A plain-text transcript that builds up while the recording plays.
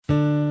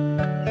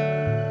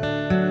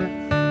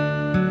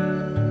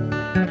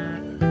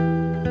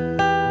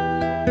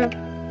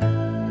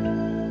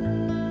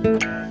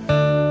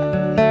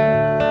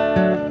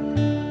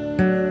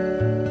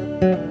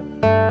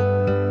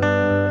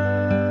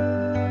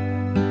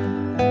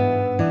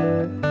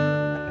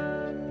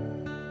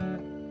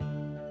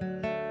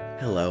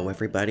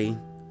everybody,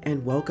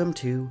 and welcome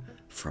to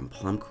From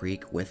Plum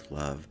Creek with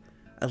Love,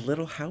 a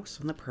Little House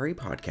on the Prairie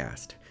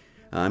podcast.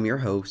 I'm your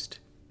host,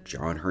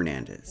 John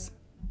Hernandez.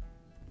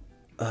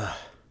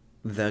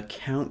 The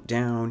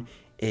countdown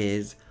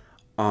is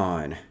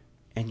on.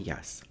 And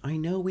yes, I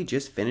know we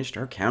just finished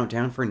our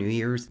countdown for New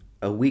Year's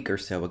a week or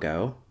so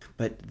ago,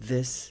 but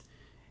this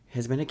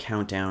has been a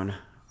countdown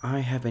I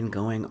have been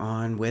going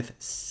on with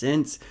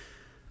since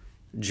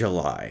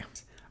July.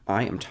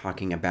 I am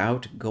talking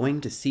about going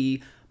to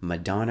see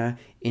Madonna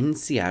in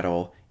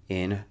Seattle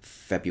in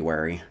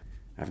February.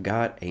 I've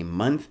got a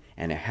month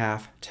and a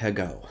half to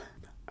go.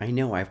 I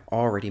know I've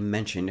already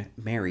mentioned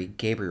Mary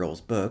Gabriel's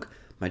book,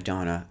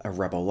 Madonna, A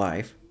Rebel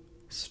Life.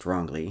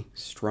 Strongly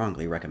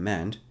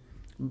recommend.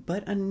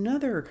 But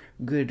another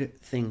good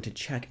thing to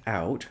check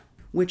out,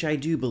 which I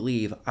do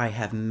believe I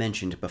have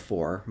mentioned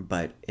before,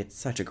 but it's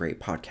such a great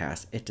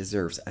podcast, it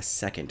deserves a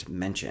second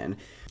mention,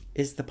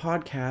 is the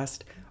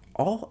podcast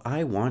All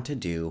I Want to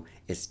Do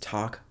is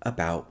Talk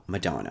About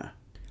Madonna.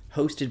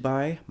 Hosted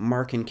by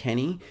Mark and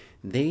Kenny,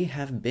 they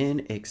have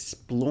been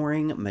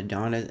exploring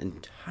Madonna's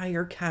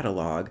entire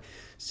catalog,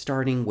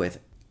 starting with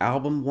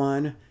Album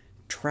 1,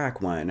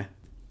 Track 1,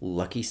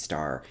 Lucky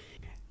Star.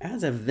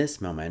 As of this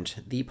moment,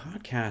 the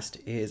podcast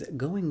is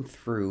going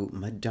through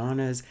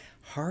Madonna's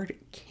Hard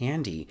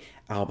Candy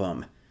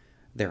album.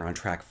 They're on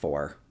track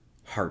 4,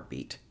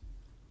 Heartbeat.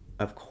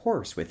 Of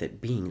course, with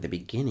it being the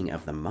beginning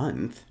of the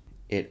month,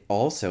 it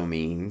also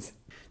means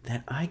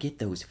that I get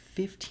those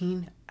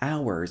 15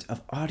 hours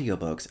of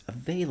audiobooks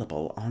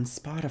available on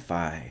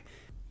Spotify,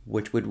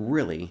 which would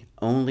really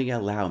only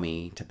allow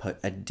me to put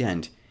a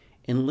dent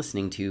in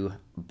listening to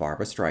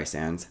Barbra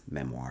Streisand's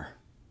memoir.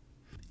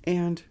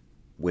 And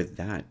with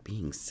that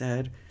being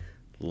said,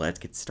 let's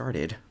get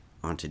started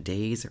on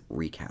today's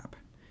recap.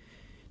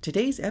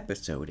 Today's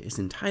episode is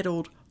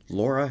entitled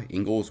Laura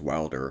Ingalls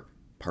Wilder,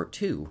 Part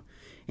 2,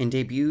 and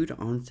debuted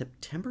on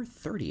September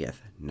 30th,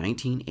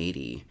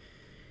 1980.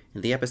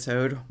 The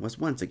episode was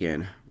once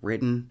again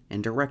written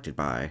and directed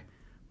by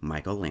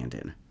Michael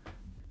Landon.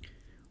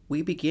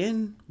 We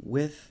begin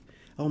with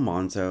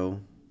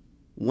Almanzo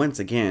once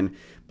again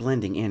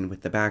blending in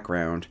with the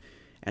background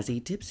as he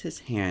dips his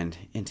hand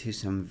into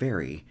some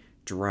very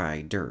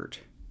dry dirt,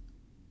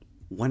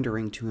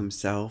 wondering to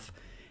himself,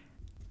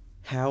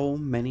 how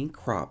many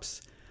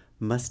crops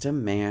must a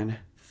man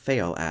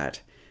fail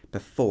at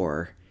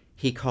before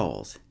he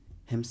calls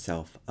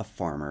himself a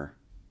farmer?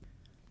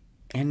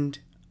 And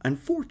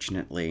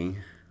unfortunately,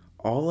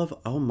 all of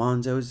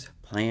Almanzo's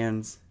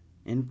plans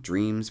and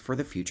dreams for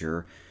the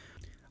future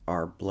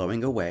are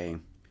blowing away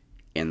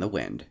in the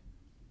wind.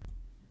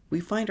 We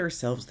find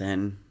ourselves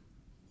then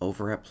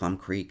over at Plum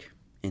Creek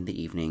in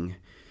the evening.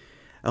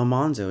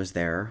 Almanzo is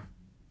there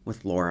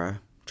with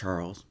Laura,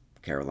 Charles,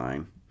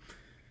 Caroline,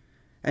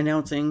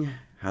 announcing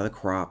how the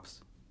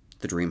crops,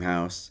 the dream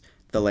house,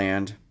 the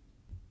land,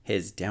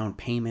 his down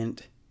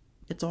payment,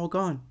 it's all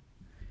gone.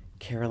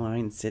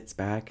 Caroline sits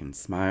back and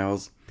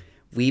smiles.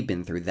 We've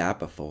been through that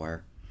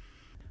before.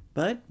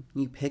 But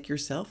you pick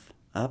yourself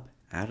up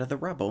out of the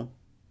rubble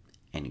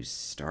and you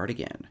start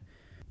again.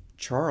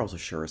 Charles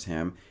assures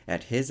him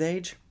at his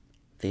age,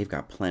 they've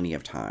got plenty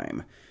of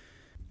time.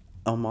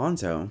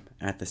 Almanzo,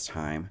 at this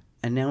time,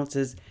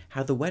 announces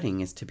how the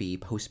wedding is to be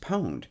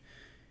postponed.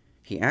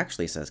 He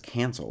actually says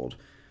canceled.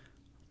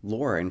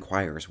 Laura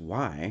inquires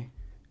why,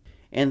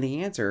 and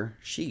the answer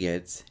she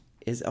gets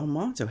is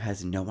Almanzo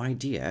has no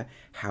idea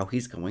how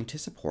he's going to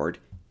support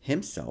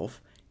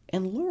himself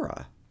and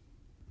Laura.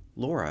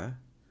 Laura,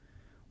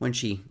 when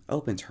she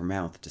opens her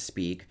mouth to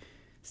speak,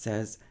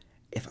 says,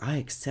 "If I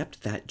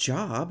accept that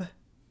job..."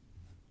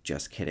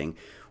 Just kidding.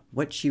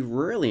 What she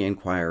really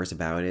inquires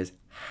about is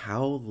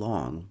how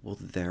long will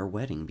their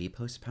wedding be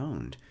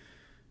postponed?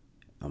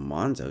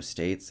 Almanzo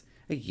states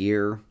a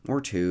year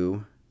or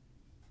two.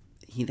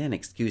 He then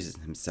excuses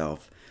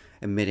himself,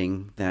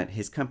 admitting that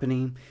his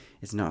company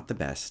is not the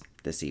best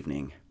this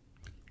evening.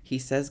 He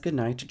says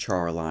goodnight to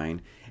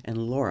Caroline, and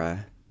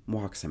Laura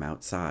walks him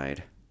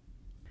outside.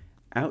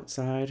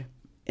 Outside,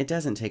 it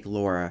doesn't take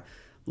Laura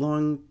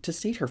long to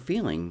state her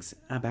feelings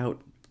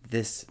about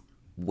this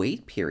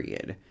wait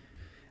period.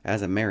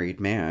 As a married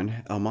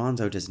man,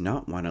 Almanzo does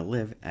not want to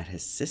live at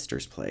his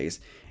sister's place,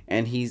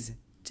 and he's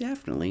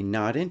definitely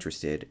not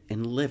interested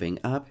in living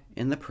up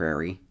in the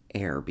prairie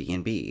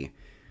Airbnb.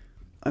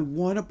 "I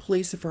want a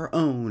place of our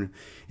own,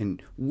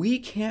 and we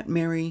can't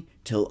marry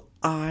till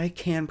I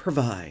can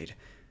provide."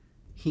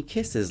 He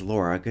kisses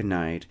Laura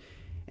goodnight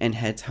and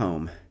heads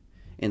home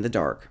in the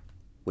dark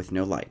with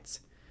no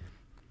lights.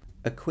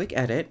 A quick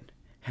edit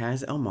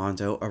has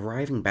Almanzo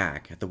arriving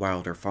back at the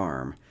Wilder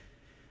farm.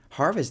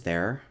 Harv is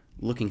there,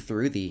 looking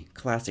through the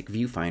classic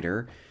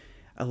viewfinder.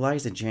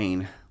 Eliza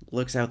Jane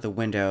looks out the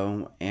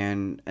window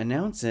and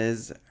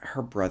announces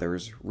her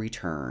brother's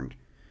returned,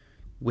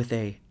 with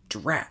a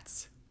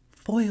 "Drats!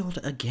 Foiled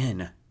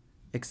again"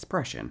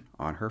 expression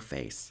on her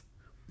face.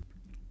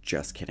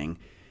 Just kidding.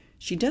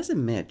 She does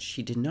admit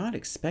she did not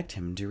expect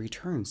him to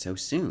return so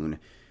soon.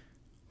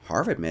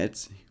 Harv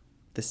admits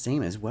the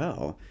same as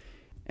well,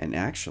 and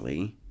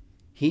actually,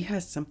 He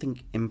has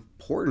something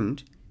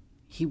important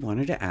he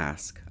wanted to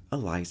ask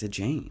Eliza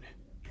Jane.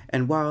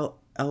 And while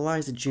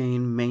Eliza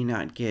Jane may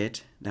not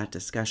get that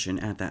discussion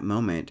at that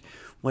moment,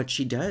 what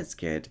she does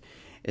get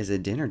is a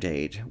dinner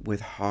date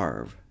with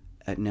Harv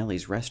at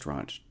Nellie's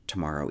restaurant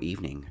tomorrow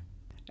evening.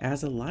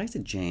 As Eliza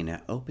Jane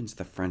opens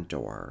the front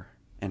door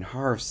and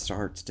Harv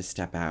starts to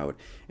step out,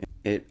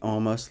 it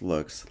almost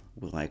looks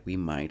like we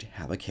might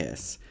have a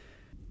kiss.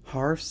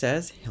 Harv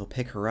says he'll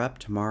pick her up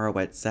tomorrow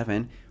at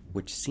 7,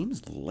 which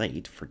seems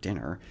late for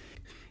dinner,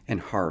 and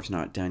Harv's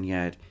not done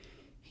yet.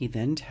 He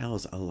then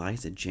tells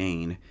Eliza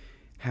Jane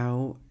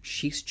how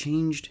she's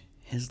changed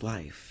his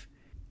life.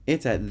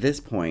 It's at this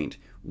point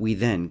we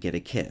then get a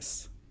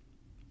kiss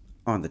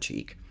on the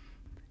cheek,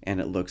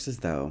 and it looks as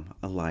though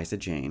Eliza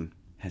Jane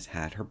has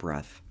had her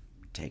breath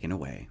taken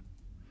away.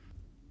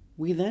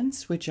 We then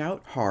switch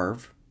out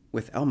Harv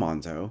with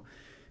Almanzo,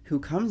 who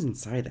comes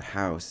inside the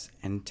house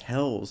and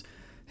tells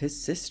his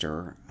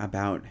sister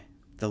about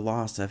the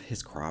loss of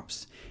his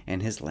crops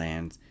and his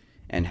lands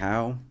and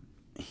how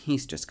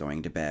he's just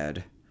going to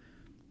bed.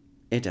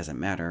 It doesn't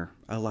matter.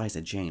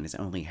 Eliza Jane is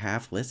only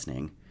half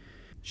listening.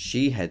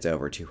 She heads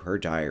over to her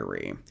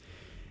diary,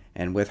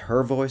 and with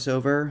her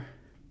voiceover,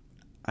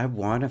 I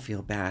want to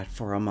feel bad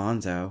for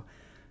Almanzo,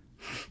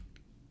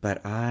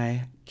 but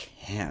I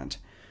can't.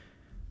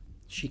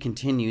 She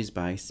continues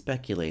by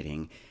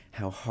speculating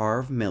how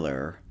Harv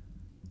Miller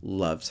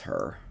loves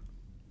her.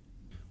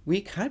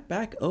 We cut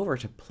back over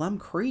to Plum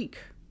Creek.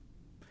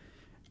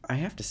 I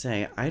have to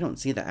say, I don't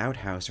see the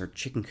outhouse or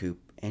chicken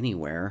coop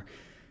anywhere.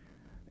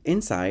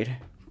 Inside,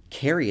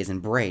 Carrie is in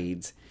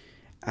braids.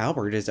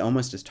 Albert is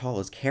almost as tall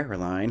as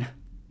Caroline.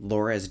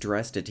 Laura is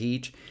dressed to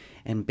teach,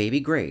 and baby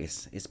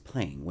Grace is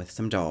playing with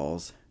some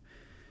dolls.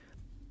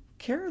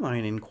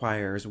 Caroline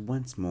inquires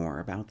once more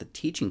about the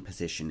teaching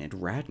position at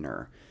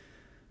Radnor.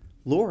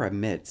 Laura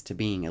admits to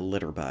being a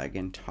litter bug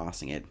and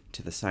tossing it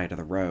to the side of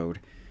the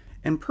road.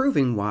 And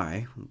proving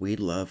why we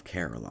love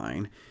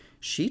Caroline,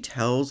 she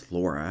tells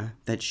Laura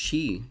that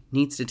she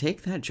needs to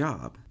take that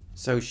job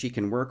so she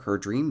can work her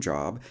dream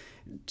job,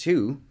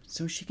 too,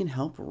 so she can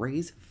help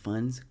raise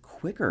funds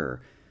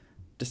quicker,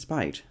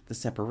 despite the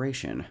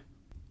separation.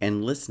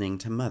 And listening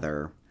to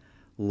Mother,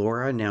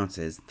 Laura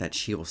announces that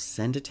she will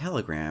send a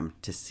telegram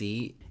to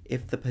see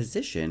if the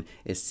position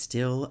is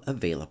still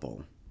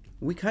available.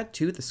 We cut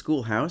to the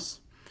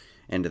schoolhouse.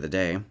 End of the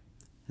day.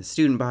 The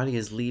student body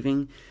is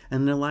leaving,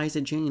 and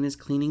Eliza Jane is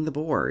cleaning the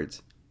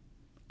boards.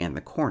 And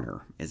the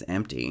corner is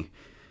empty.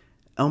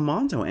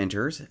 Almanzo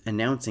enters,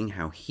 announcing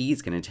how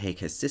he's going to take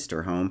his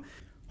sister home.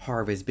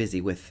 Harv is busy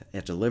with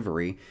a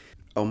delivery.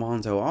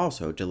 Almanzo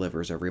also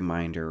delivers a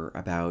reminder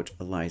about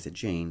Eliza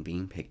Jane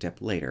being picked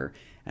up later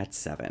at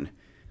 7.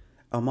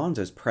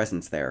 Almanzo's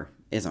presence there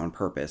is on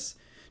purpose,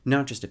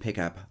 not just to pick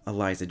up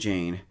Eliza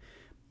Jane,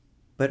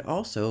 but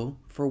also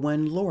for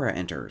when Laura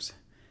enters,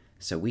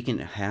 so we can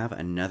have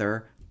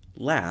another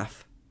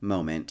laugh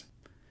moment.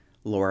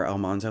 Laura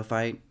Almanzo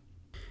fight.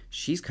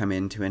 She's come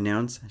in to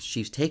announce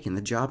she's taken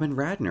the job in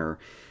Radnor.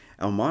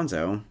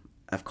 Almanzo,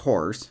 of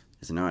course,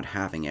 is not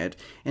having it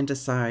and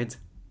decides,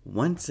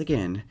 once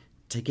again,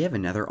 to give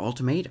another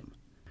ultimatum.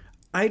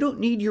 I don't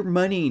need your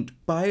money to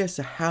buy us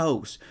a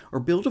house or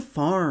build a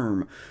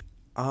farm.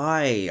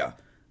 I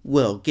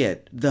will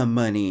get the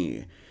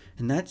money.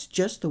 And that's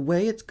just the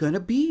way it's gonna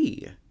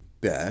be.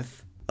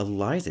 Beth.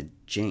 Eliza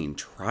Jane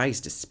tries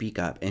to speak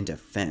up in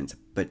defense,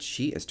 but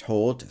she is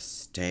told to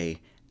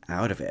stay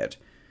out of it.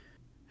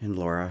 And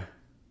Laura,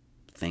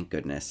 thank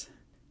goodness,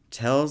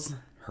 tells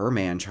her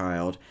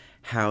man-child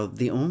how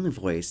the only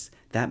voice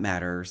that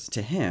matters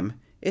to him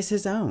is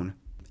his own,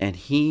 and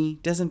he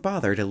doesn't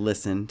bother to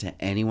listen to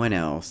anyone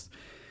else.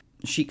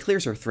 She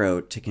clears her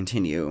throat to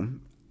continue.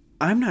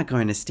 I'm not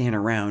going to stand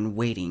around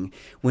waiting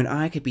when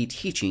I could be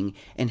teaching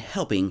and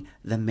helping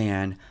the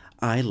man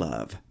I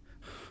love.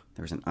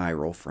 There's an eye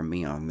roll from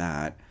me on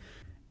that.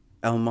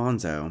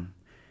 Almanzo,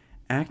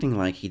 acting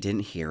like he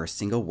didn't hear a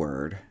single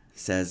word,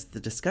 says the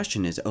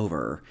discussion is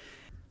over.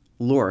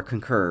 Laura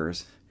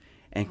concurs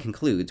and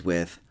concludes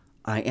with,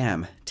 I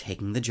am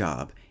taking the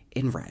job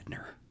in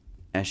Radnor,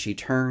 as she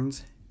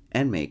turns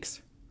and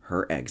makes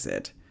her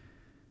exit.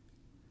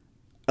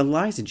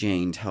 Eliza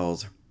Jane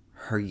tells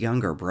her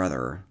younger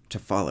brother to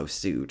follow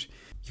suit.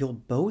 You'll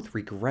both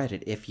regret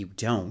it if you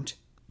don't.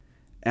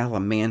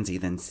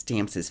 Alamanzi then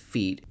stamps his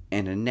feet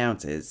and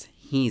announces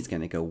he's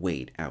gonna go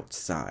wait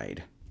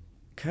outside.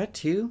 Cut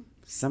to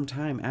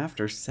sometime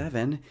after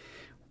 7.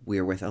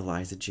 We're with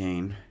Eliza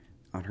Jane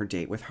on her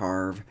date with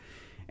Harv,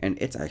 and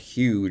it's a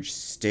huge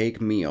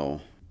steak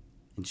meal,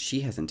 and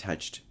she hasn't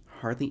touched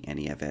hardly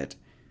any of it.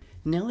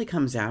 Nellie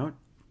comes out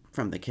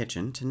from the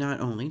kitchen to not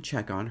only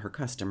check on her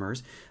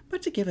customers,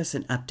 but to give us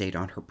an update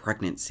on her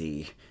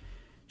pregnancy.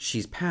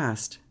 She's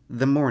past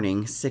the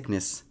morning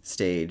sickness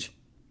stage.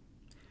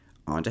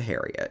 On to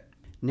Harriet.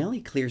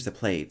 Nellie clears the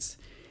plates,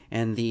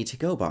 and the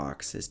to-go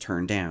box is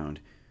turned down.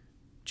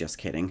 Just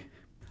kidding.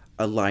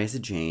 Eliza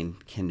Jane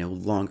can no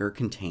longer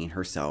contain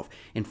herself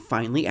and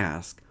finally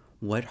asks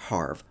what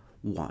Harv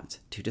wants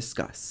to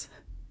discuss.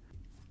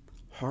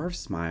 Harv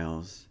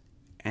smiles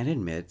and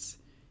admits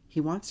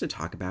he wants to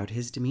talk about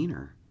his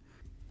demeanor.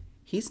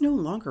 He's no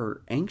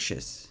longer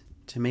anxious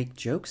to make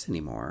jokes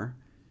anymore,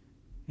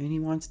 and he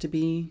wants to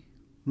be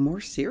more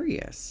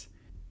serious.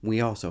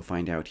 We also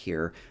find out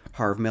here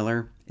Harv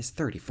Miller is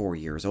 34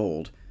 years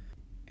old,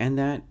 and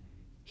that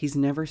he's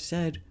never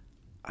said,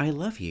 "I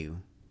love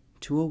you,"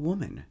 to a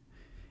woman.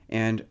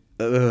 And,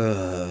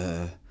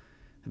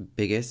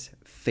 biggest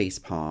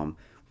facepalm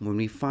when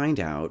we find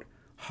out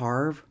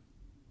Harv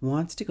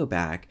wants to go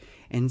back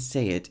and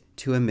say it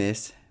to a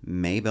Miss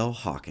Maybelle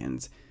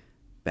Hawkins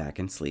back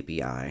in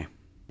Sleepy Eye,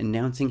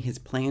 announcing his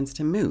plans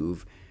to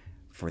move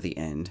for the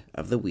end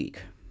of the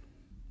week.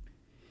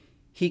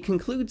 He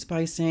concludes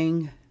by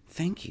saying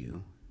thank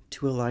you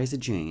to Eliza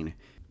Jane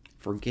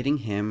for getting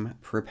him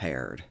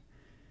prepared.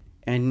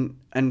 And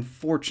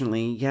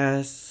unfortunately,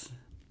 yes,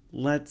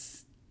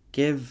 let's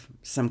give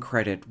some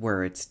credit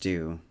where it's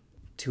due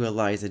to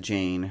Eliza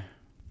Jane.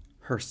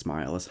 Her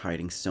smile is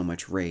hiding so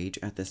much rage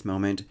at this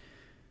moment.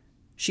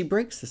 She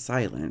breaks the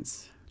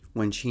silence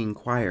when she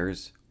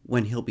inquires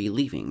when he'll be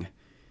leaving.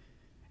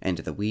 End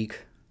of the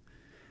week.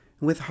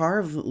 With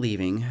Harv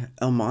leaving,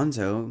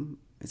 Almanzo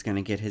is going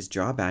to get his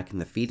job back in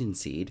the feed and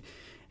seed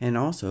and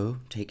also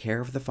take care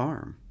of the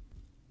farm.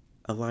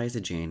 Eliza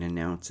Jane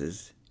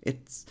announces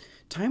it's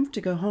time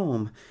to go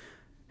home.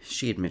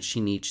 She admits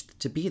she needs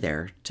to be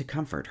there to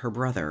comfort her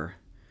brother.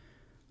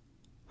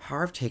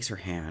 Harv takes her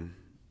hand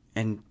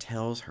and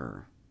tells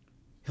her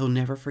he'll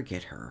never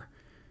forget her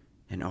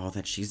and all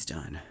that she's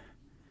done.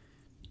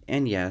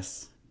 And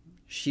yes,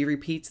 she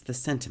repeats the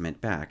sentiment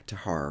back to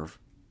Harv.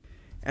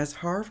 As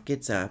Harv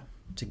gets up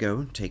to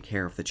go take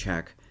care of the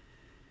check,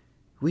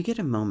 we get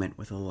a moment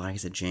with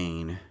Eliza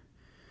Jane,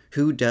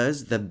 who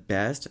does the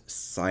best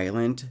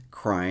silent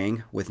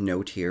crying with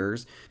no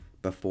tears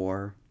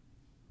before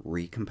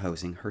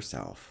recomposing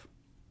herself.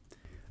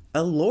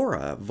 A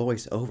Laura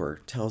voiceover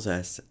tells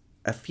us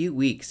a few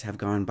weeks have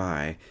gone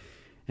by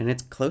and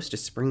it's close to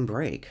spring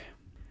break,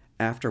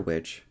 after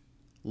which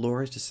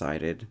Laura's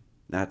decided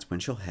that's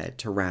when she'll head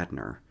to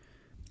Radnor.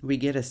 We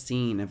get a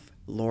scene of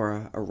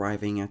Laura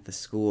arriving at the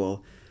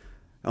school.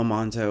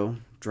 Almanzo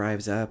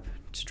drives up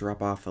to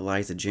drop off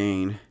Eliza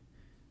Jane.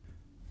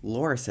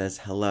 Laura says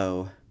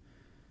hello.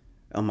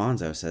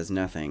 Almanzo says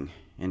nothing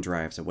and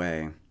drives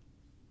away.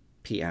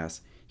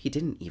 P.S. He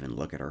didn't even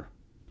look at her.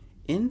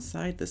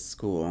 Inside the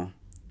school,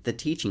 the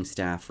teaching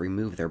staff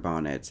remove their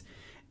bonnets,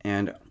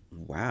 and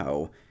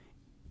wow,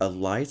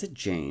 Eliza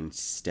Jane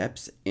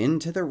steps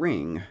into the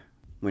ring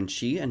when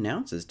she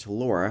announces to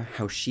Laura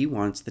how she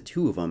wants the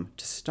two of them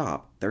to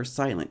stop their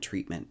silent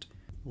treatment.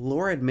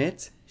 Laura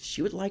admits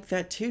she would like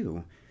that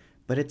too,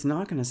 but it's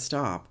not going to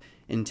stop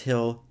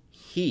until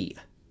he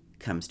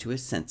comes to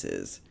his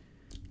senses.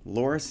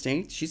 Laura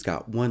states she's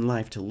got one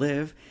life to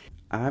live.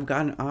 I've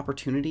got an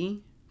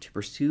opportunity to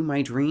pursue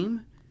my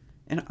dream,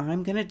 and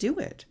I'm going to do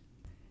it.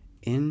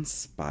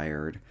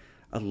 Inspired,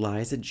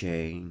 Eliza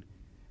Jane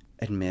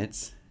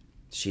admits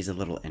she's a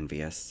little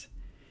envious.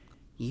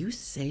 You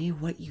say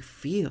what you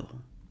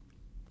feel.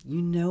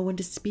 You know when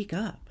to speak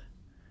up.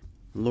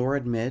 Laura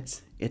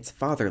admits it's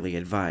fatherly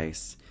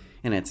advice,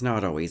 and it's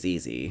not always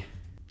easy.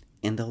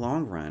 In the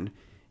long run,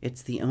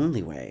 it's the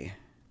only way.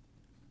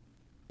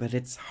 But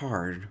it's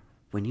hard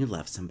when you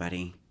love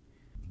somebody.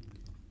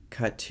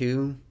 Cut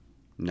to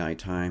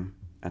nighttime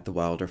at the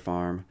Wilder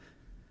farm.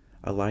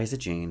 Eliza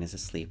Jane is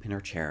asleep in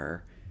her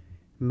chair.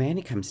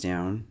 Manny comes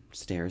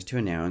downstairs to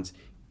announce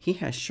he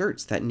has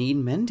shirts that need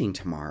mending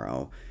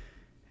tomorrow.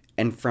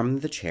 And from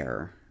the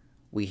chair,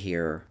 we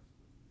hear,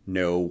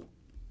 "No."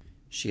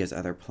 She has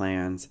other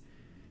plans.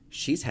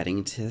 She's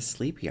heading to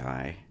Sleepy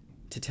Eye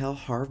to tell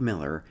Harv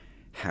Miller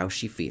how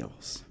she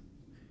feels.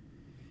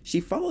 She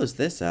follows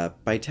this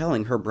up by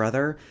telling her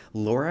brother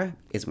Laura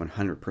is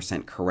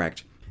 100%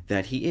 correct,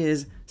 that he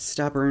is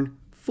stubborn,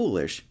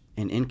 foolish,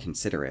 and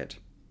inconsiderate.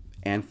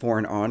 And for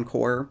an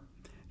encore,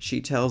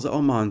 she tells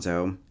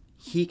Almanzo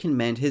he can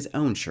mend his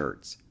own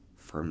shirts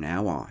from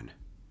now on.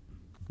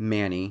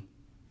 Manny,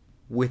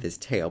 with his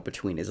tail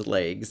between his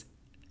legs,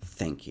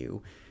 thank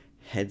you,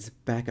 heads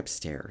back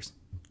upstairs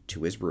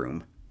to his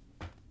room.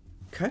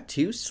 Cut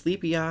to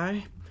Sleepy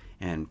Eye,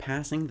 and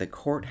passing the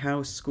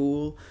courthouse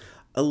school,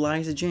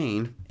 Eliza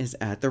Jane is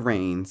at the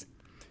reins.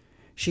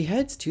 She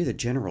heads to the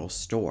general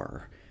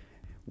store,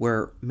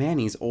 where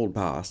Manny's old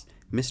boss,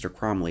 Mr.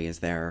 Cromley, is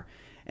there,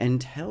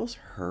 and tells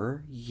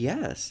her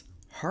yes,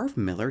 Harv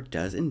Miller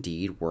does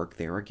indeed work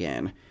there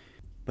again,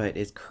 but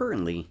is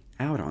currently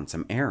out on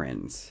some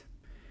errands.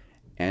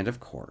 And of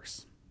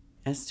course,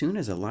 as soon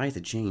as Eliza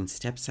Jane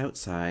steps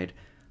outside,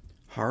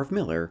 Harv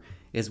Miller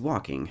is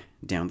walking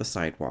down the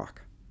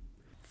sidewalk.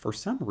 For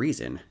some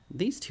reason,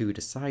 these two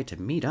decide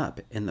to meet up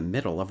in the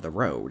middle of the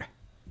road.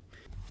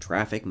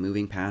 Traffic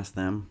moving past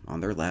them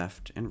on their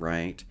left and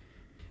right.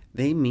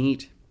 They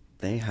meet,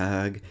 they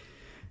hug.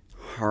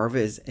 Harv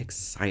is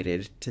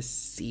excited to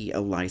see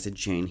Eliza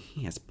Jane.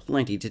 He has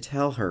plenty to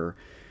tell her.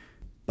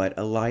 But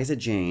Eliza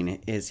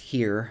Jane is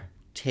here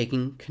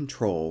taking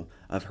control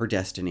of her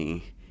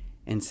destiny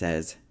and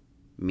says,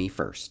 "Me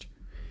first."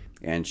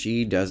 And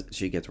she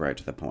gets right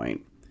to the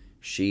point.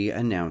 She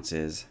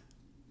announces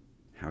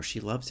how she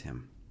loves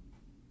him.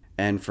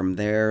 And from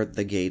there,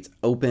 the gates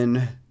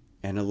open,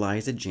 and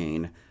Eliza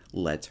Jane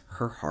lets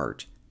her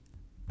heart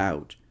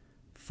out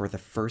for the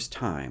first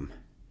time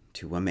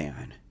to a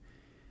man.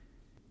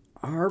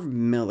 Harv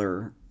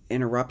Miller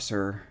interrupts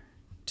her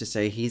to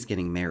say he's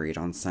getting married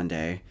on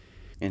Sunday,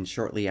 and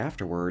shortly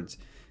afterwards,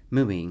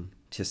 moving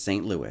to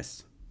St.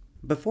 Louis.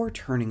 Before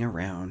turning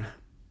around,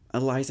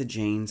 Eliza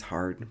Jane's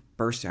heart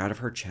bursts out of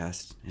her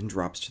chest and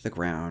drops to the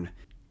ground.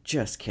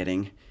 Just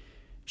kidding.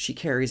 She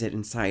carries it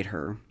inside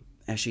her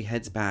as she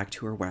heads back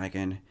to her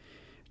wagon,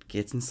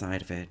 gets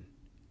inside of it,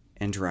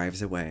 and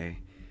drives away,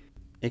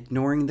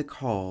 ignoring the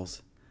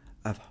calls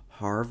of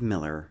Harv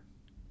Miller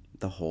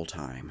the whole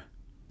time.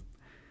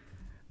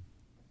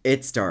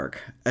 It's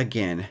dark.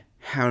 Again,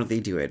 how do they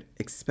do it?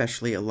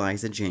 Especially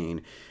Eliza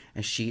Jane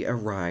as she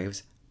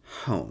arrives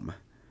home.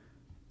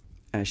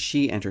 As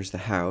she enters the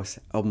house,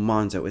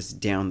 Almanzo is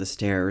down the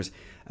stairs,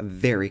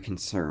 very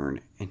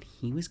concerned, and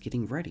he was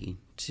getting ready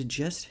to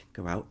just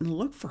go out and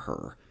look for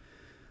her.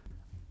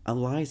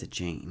 Eliza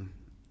Jane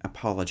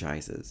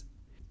apologizes,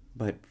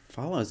 but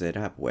follows it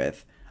up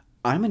with,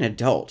 "I'm an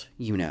adult,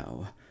 you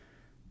know."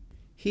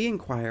 He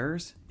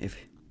inquires if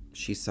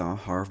she saw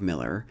Harv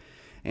Miller,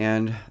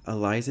 and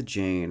Eliza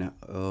Jane,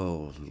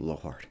 oh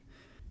Lord.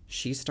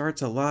 She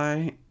starts a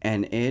lie,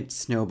 and it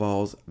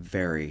snowballs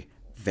very,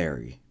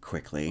 very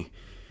quickly.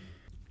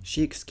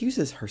 She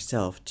excuses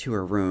herself to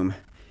her room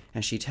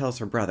as she tells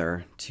her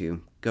brother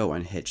to go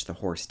unhitch the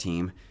horse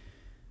team.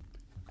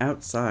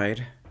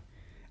 Outside,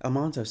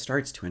 Almanzo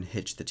starts to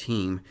unhitch the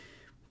team,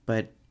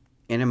 but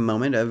in a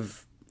moment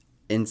of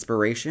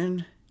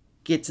inspiration,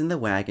 gets in the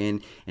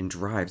wagon and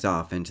drives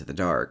off into the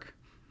dark.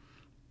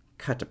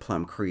 Cut to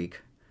Plum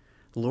Creek.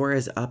 Laura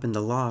is up in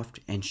the loft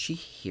and she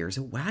hears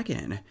a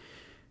wagon,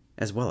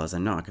 as well as a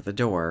knock at the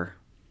door.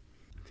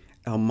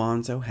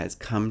 Almanzo has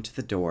come to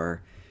the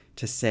door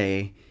to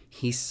say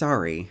he's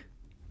sorry,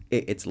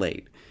 it's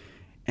late,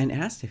 and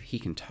asks if he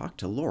can talk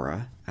to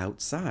Laura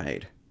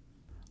outside.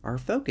 Our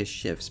focus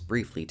shifts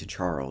briefly to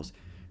Charles,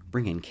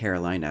 bringing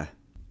Carolina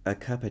a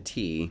cup of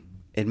tea,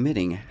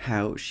 admitting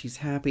how she's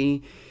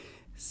happy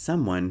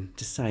someone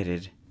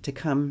decided to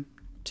come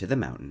to the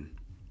mountain.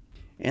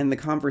 And the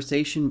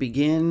conversation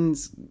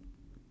begins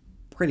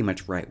pretty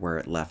much right where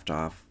it left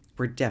off.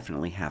 We're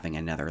definitely having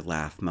another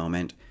laugh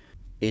moment.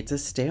 It's a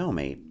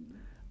stalemate.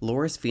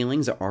 Laura's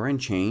feelings are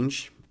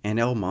unchanged, and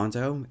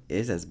Almanzo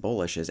is as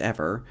bullish as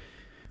ever,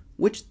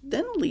 which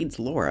then leads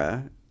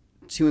Laura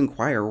to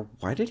inquire,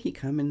 why did he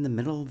come in the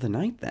middle of the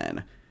night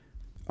then?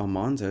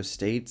 Almanzo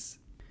states,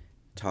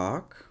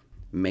 talk,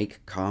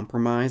 make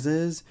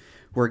compromises.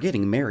 We're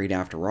getting married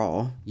after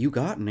all. You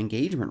got an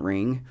engagement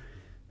ring.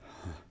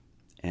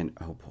 And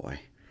oh boy,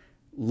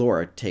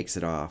 Laura takes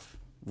it off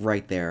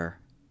right there.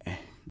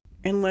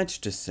 And let's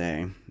just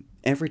say,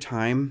 every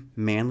time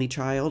Manly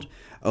Child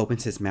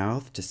opens his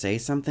mouth to say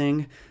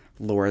something,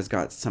 Laura's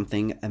got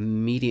something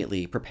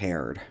immediately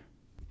prepared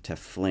to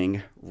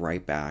fling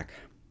right back.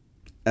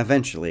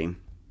 Eventually,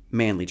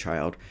 Manly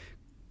Child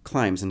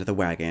climbs into the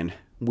wagon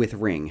with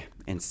Ring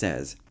and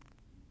says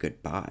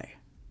goodbye.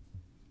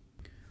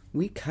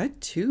 We cut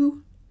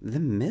to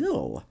the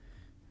mill.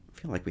 I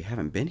feel like we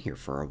haven't been here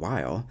for a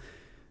while.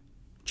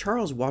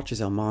 Charles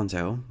watches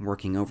Almanzo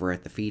working over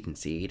at the Feed and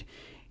Seed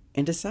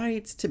and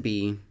decides to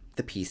be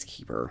the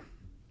peacekeeper.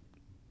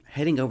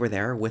 Heading over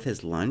there with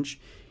his lunch,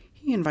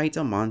 he invites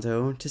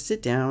Almanzo to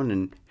sit down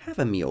and have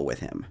a meal with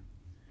him.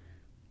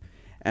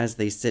 As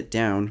they sit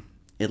down,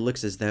 it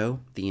looks as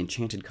though the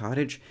enchanted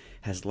cottage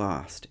has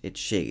lost its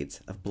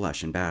shades of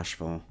blush and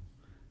bashful.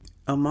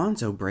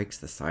 Almanzo breaks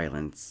the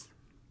silence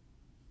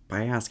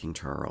by asking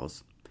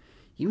Charles,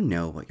 "You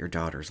know what your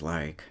daughter's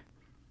like."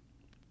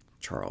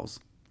 Charles,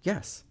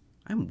 "Yes,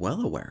 I'm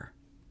well aware.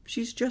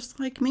 She's just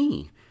like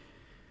me."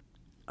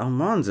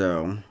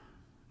 Almanzo,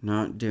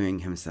 not doing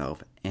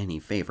himself any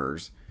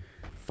favors,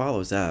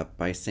 follows up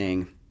by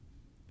saying,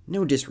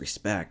 "No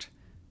disrespect,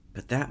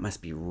 but that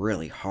must be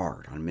really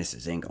hard on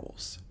Mrs.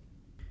 Ingalls.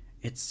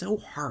 It's so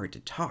hard to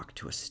talk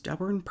to a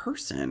stubborn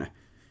person."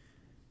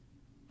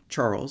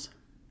 Charles,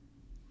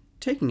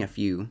 taking a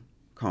few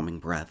calming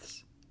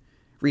breaths,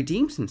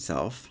 redeems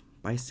himself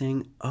by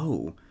saying,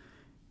 "Oh,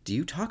 do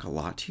you talk a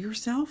lot to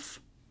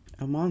yourself?"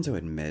 Almanzo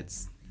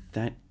admits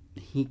that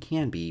he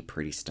can be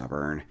pretty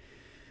stubborn,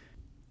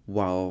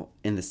 while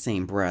in the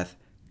same breath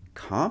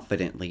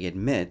confidently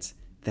admits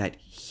that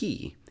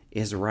he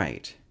is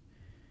right.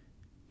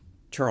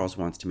 Charles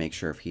wants to make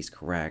sure if he's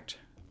correct.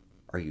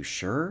 "Are you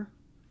sure?"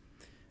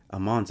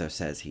 Almanzo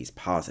says he's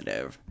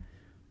positive.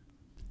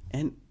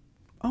 And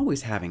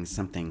always having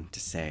something to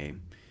say,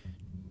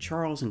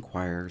 Charles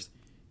inquires,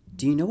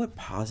 "Do you know what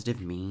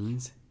positive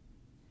means?"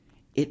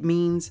 "It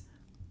means,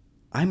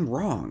 I'm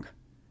wrong,"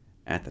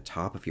 at the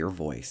top of your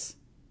voice.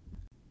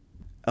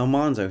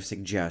 Almanzo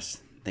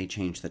suggests they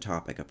change the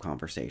topic of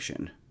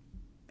conversation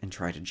and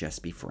try to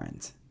just be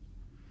friends.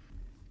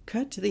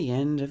 Cut to the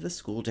end of the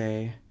school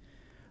day.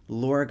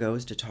 Laura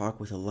goes to talk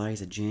with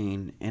Eliza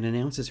Jane and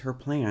announces her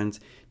plans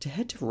to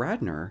head to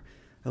Radnor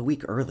a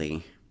week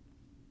early.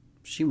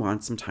 She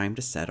wants some time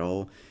to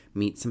settle,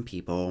 meet some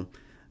people,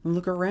 and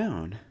look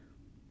around.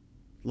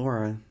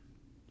 Laura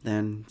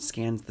then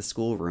scans the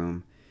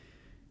schoolroom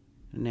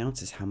and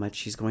announces how much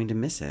she's going to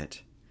miss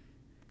it.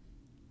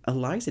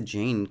 Eliza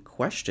Jane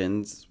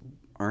questions,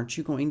 "Aren't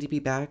you going to be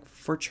back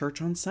for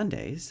church on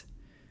Sundays?"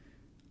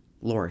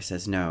 Laura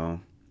says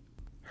no.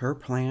 Her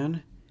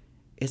plan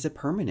is a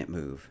permanent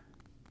move,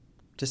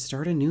 to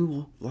start a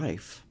new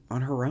life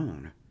on her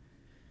own,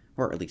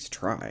 or at least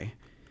try.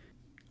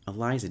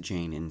 Eliza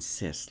Jane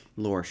insists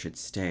Laura should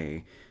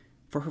stay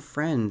for her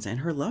friends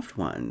and her loved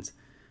ones.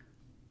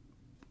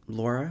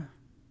 Laura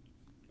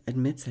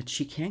admits that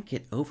she can't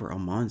get over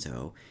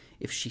Almanzo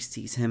if she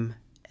sees him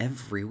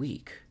every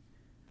week.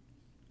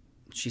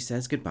 She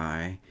says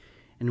goodbye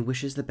and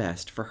wishes the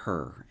best for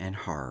her and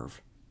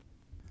Harv.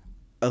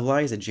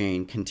 Eliza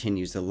Jane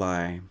continues the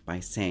lie by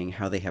saying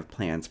how they have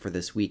plans for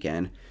this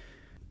weekend.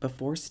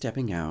 Before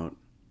stepping out,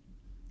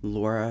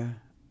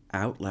 Laura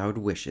out loud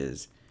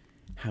wishes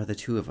how the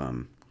two of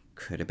them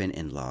could have been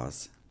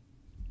in-laws.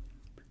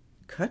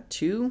 Cut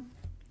to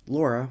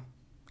Laura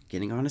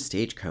getting on a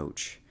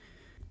stagecoach.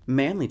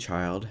 Manly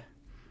Child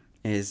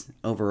is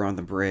over on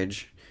the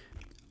bridge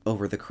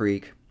over the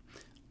creek,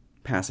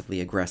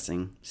 passively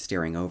aggressing,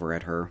 staring over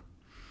at her.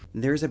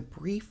 There's a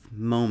brief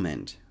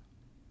moment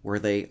where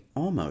they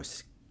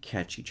almost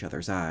catch each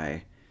other's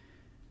eye,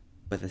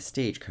 but the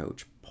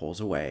stagecoach pulls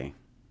away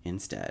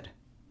instead.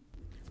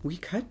 We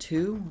cut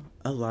to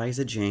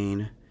Eliza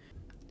Jane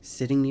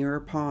sitting near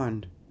a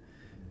pond,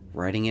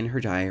 writing in her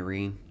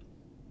diary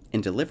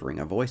and delivering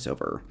a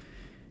voiceover,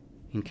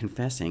 and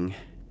confessing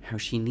how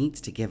she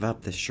needs to give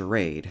up the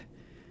charade.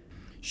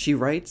 She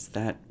writes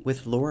that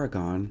with Laura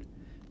gone,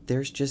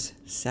 there's just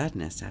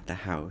sadness at the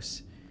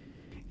house.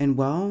 And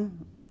while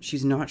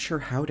she's not sure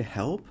how to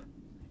help,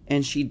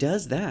 and she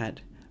does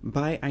that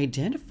by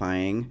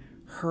identifying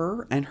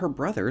her and her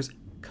brother's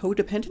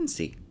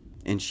codependency.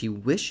 And she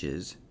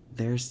wishes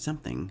there's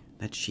something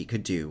that she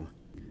could do.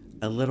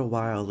 A little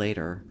while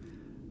later,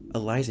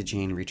 Eliza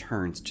Jane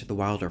returns to the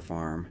Wilder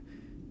farm,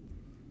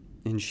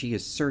 and she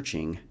is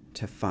searching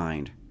to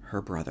find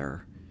her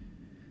brother.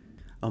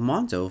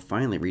 Almanzo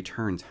finally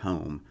returns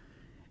home,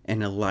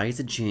 and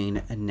Eliza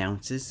Jane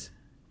announces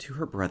to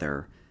her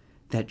brother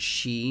that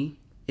she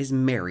is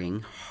marrying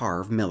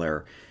Harv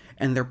Miller,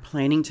 and they're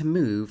planning to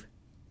move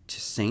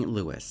to St.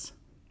 Louis.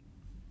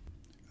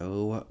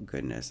 Oh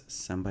goodness,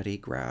 somebody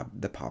grab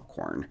the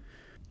popcorn.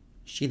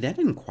 She then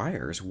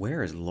inquires,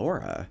 where is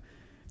Laura?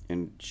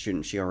 And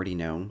shouldn't she already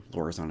know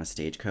Laura's on a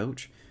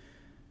stagecoach?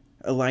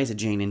 Eliza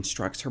Jane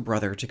instructs her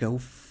brother to go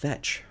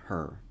fetch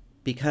her,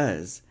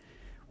 because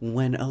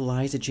when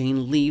Eliza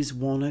Jane leaves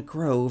Walnut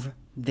Grove,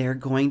 they're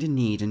going to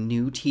need a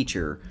new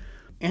teacher,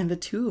 and the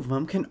two of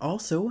them can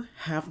also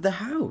have the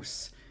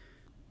house.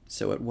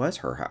 So it was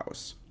her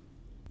house.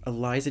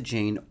 Eliza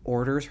Jane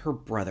orders her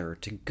brother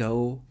to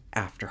go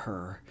after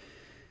her,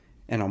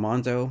 and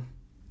Almanzo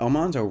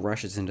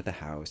rushes into the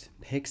house,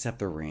 picks up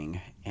the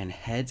ring, and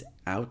heads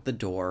out the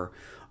door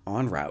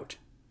en route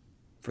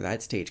for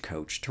that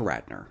stagecoach to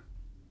Radnor.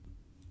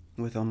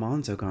 With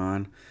Almanzo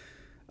gone,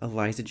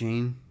 Eliza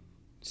Jane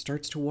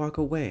starts to walk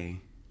away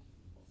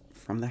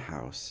from the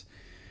house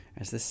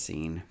as the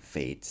scene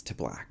fades to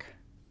black.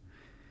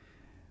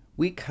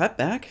 We cut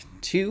back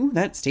to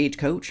that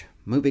stagecoach,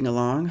 moving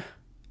along.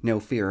 No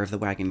fear of the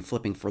wagon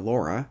flipping for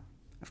Laura,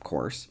 of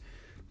course,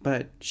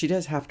 but she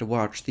does have to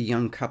watch the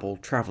young couple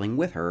traveling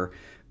with her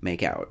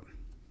make out.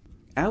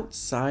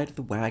 Outside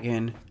the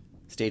wagon,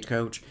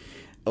 stagecoach,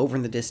 over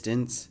in the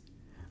distance,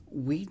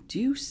 we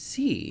do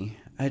see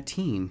a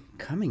team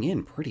coming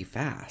in pretty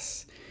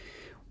fast,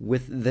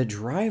 with the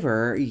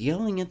driver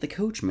yelling at the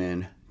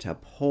coachman to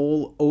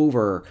pull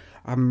over.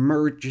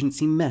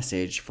 Emergency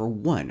message for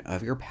one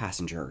of your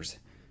passengers.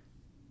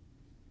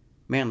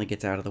 Manly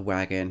gets out of the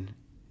wagon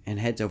and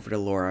heads over to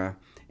Laura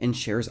and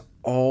shares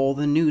all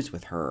the news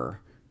with her,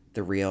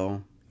 the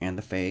real and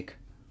the fake.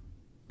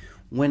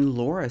 When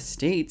Laura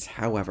states,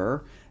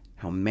 however,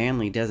 how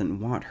Manly doesn't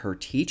want her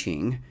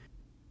teaching,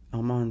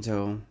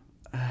 Almanzo,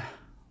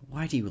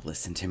 why do you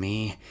listen to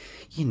me?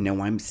 You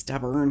know I'm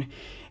stubborn,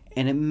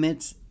 and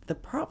admits the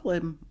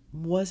problem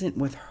wasn't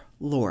with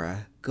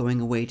Laura going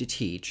away to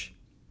teach,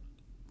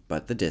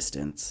 but the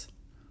distance.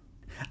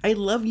 I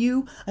love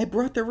you. I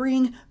brought the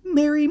ring.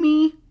 Marry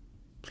me.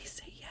 Please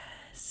say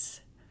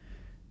yes.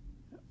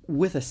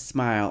 With a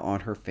smile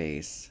on her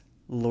face,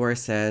 Laura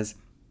says,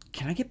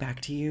 "Can I get back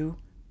to you?"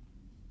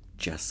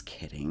 Just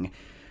kidding.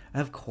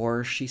 Of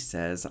course, she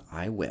says,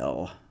 "I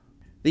will."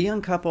 The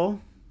young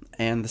couple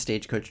and the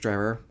stagecoach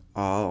driver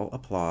all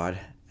applaud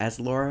as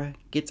Laura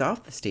gets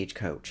off the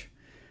stagecoach,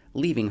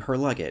 leaving her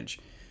luggage,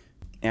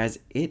 as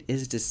it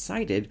is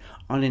decided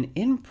on an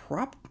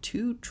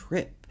impromptu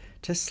trip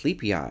to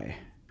Sleepy Eye,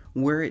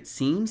 where it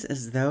seems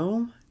as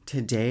though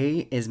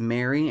today is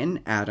Mary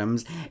and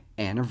Adam's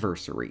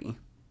anniversary.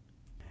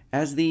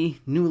 As the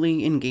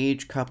newly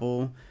engaged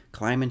couple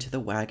climb into the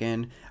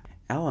wagon,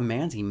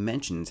 Alamanzi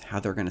mentions how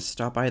they're going to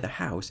stop by the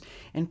house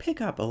and pick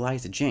up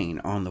Eliza Jane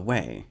on the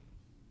way.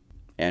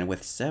 And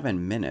with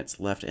 7 minutes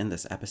left in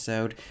this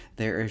episode,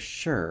 there is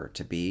sure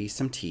to be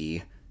some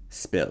tea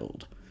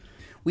spilled.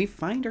 We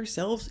find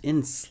ourselves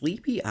in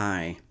Sleepy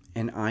Eye,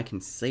 and I can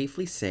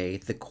safely say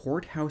the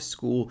Courthouse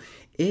School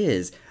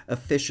is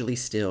officially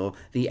still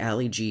the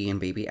Allie G and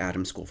Baby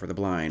Adam School for the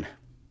Blind.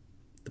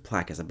 The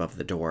plaque is above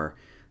the door.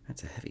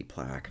 That's a heavy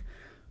plaque.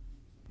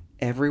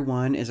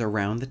 Everyone is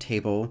around the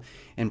table,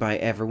 and by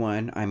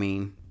everyone, I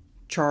mean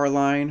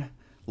Charline,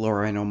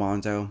 Laura and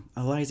Almanzo,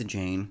 Eliza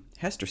Jane,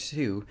 Hester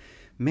Sue,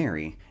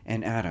 Mary,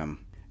 and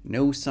Adam.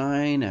 No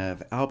sign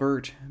of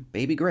Albert,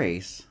 Baby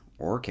Grace,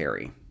 or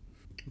Carrie.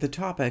 The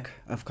topic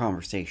of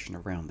conversation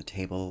around the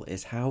table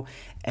is how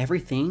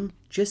everything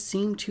just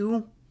seemed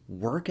to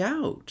work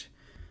out.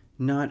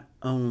 Not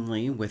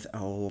only with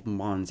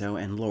Almanzo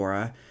and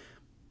Laura,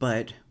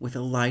 but with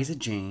Eliza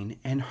Jane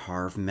and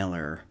Harv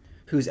Miller,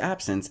 whose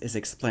absence is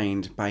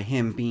explained by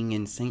him being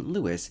in St.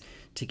 Louis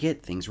to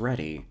get things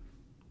ready.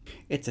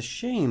 It's a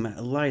shame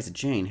Eliza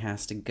Jane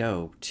has to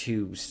go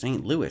to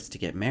St. Louis to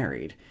get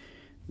married.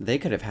 They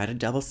could have had a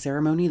double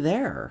ceremony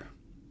there.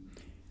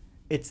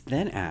 It's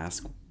then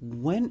asked,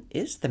 when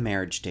is the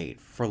marriage date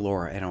for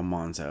Laura and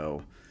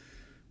Almanzo?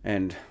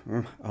 And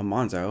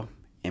Almanzo,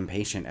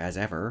 impatient as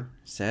ever,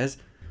 says,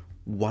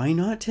 why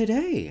not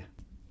today?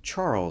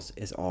 Charles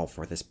is all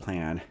for this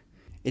plan.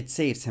 It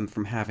saves him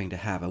from having to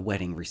have a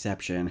wedding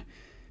reception.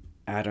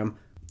 Adam,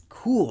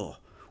 cool.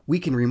 We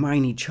can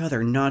remind each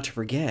other not to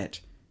forget.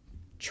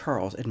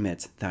 Charles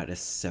admits that is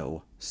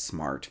so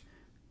smart.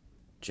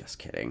 Just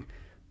kidding.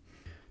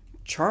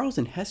 Charles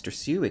and Hester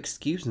Sue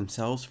excuse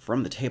themselves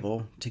from the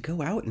table to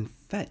go out and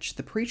fetch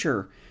the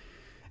preacher.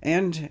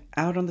 And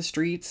out on the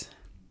streets,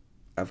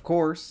 of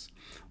course,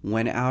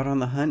 when out on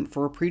the hunt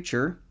for a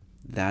preacher,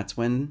 that's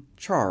when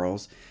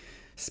Charles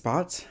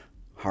spots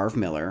Harv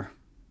Miller.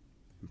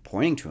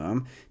 Pointing to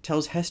him,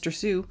 tells Hester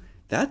Sue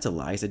that's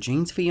Eliza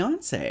Jane's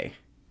fiancé.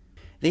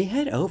 They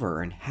head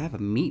over and have a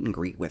meet and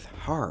greet with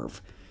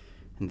Harv.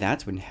 And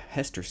that's when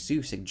Hester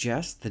Sue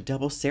suggests the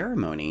double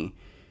ceremony.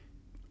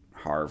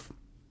 Harv,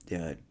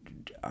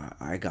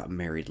 I got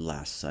married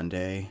last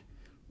Sunday.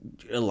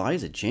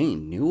 Eliza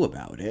Jane knew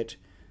about it.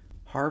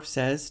 Harv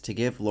says to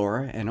give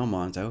Laura and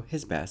Almanzo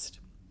his best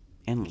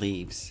and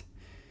leaves.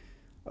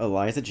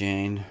 Eliza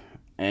Jane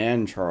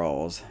and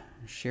Charles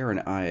share an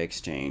eye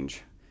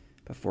exchange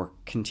before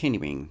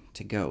continuing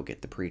to go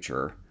get the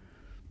preacher.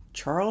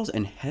 Charles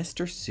and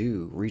Hester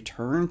Sue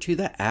return to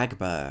the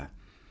Agba.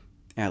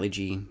 Allie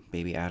G,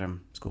 Baby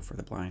Adam, School for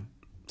the Blind,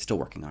 still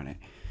working on it,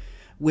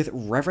 with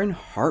Reverend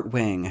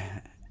Hartwing,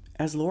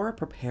 as Laura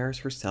prepares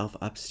herself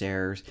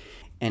upstairs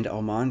and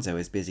Almanzo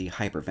is busy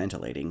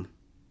hyperventilating.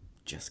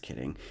 Just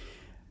kidding.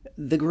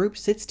 The group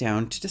sits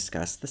down to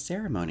discuss the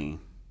ceremony.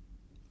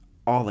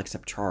 All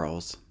except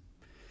Charles,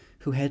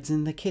 who heads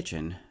in the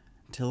kitchen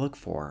to look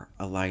for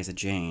Eliza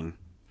Jane.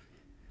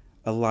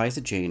 Eliza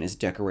Jane is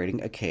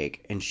decorating a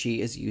cake, and she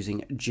is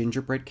using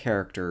gingerbread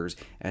characters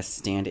as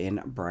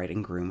stand-in bride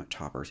and groom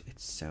toppers.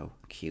 It's so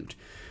cute.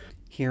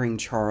 Hearing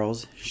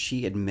Charles,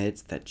 she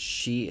admits that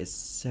she is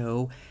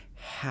so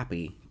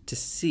happy to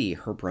see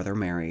her brother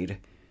married.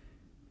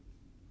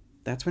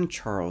 That's when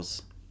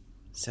Charles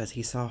says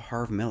he saw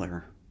Harv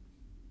Miller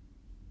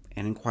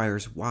and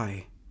inquires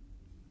why.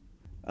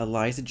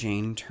 Eliza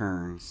Jane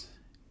turns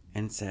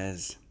and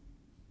says,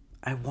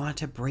 I want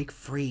to break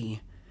free.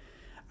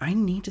 I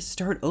need to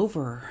start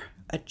over,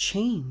 a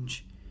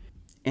change,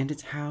 and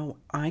it's how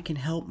I can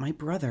help my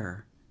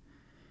brother.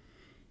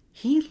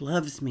 He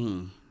loves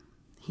me.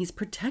 He's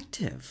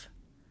protective.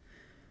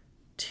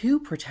 Too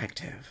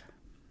protective.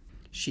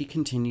 She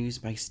continues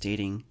by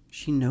stating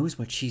she knows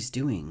what she's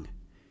doing,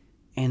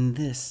 and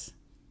this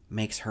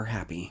makes her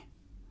happy.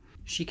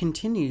 She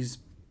continues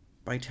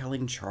by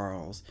telling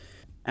Charles,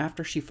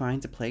 after she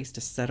finds a place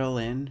to settle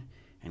in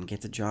and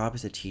gets a job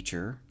as a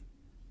teacher,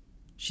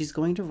 she's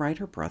going to write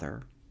her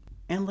brother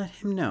and let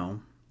him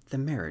know the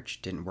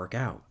marriage didn't work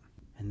out.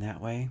 And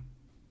that way,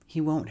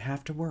 he won't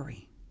have to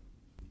worry.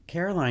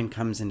 Caroline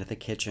comes into the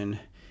kitchen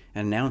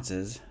and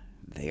announces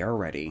they are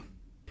ready.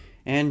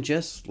 And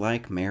just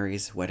like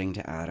Mary's wedding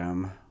to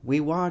Adam, we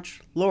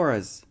watch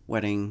Laura's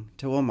wedding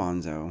to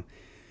Almanzo.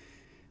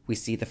 We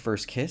see the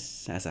first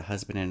kiss as a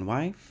husband and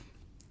wife,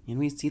 and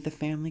we see the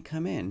family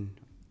come in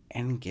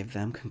and give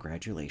them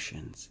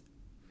congratulations.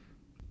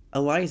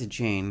 Eliza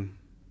Jane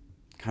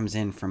comes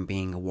in from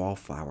being a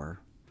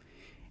wallflower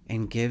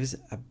and gives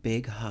a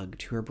big hug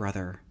to her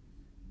brother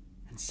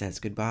and says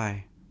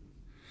goodbye.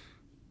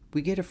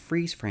 We get a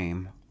freeze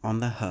frame on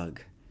the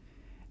hug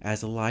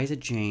as Eliza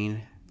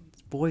Jane's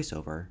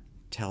voiceover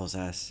tells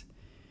us,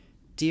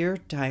 Dear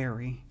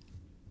Diary,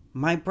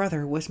 my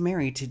brother was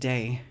married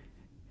today.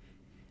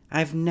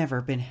 I've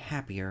never been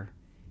happier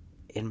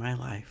in my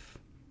life.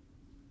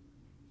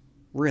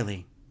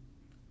 Really,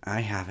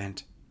 I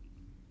haven't.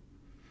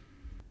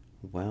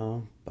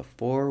 Well,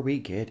 before we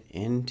get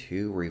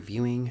into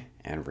reviewing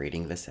and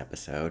rating this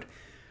episode,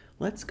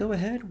 let's go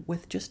ahead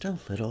with just a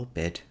little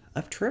bit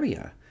of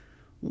trivia.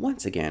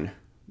 Once again,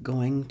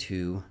 going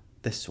to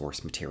the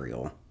source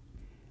material.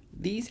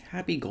 These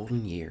Happy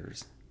Golden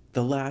Years,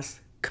 the last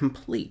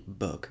complete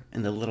book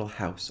in the Little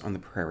House on the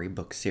Prairie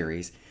book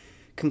series,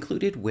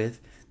 concluded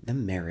with the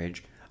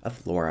marriage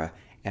of Laura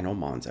and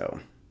Almanzo.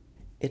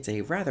 It's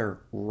a rather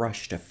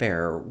rushed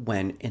affair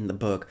when, in the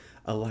book,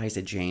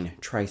 Eliza Jane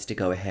tries to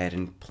go ahead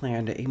and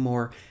plan a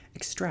more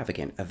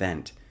extravagant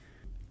event.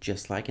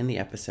 Just like in the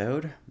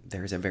episode,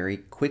 there's a very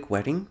quick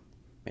wedding,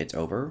 it's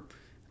over,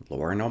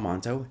 Laura and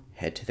Almanzo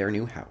head to their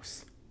new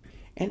house.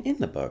 And in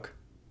the book,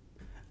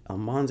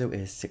 Almanzo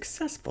is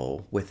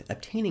successful with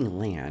obtaining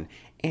land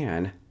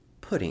and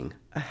putting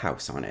a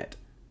house on it.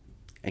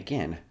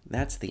 Again,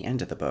 that's the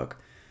end of the book.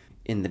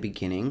 In the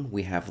beginning,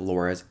 we have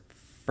Laura's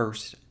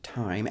first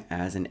time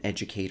as an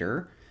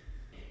educator,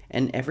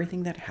 and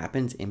everything that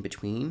happens in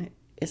between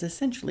is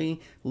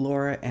essentially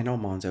Laura and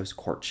Almanzo's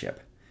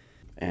courtship.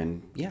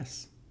 And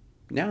yes,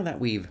 now that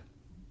we've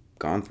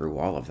gone through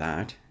all of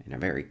that in a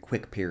very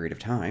quick period of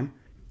time,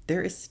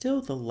 there is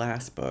still the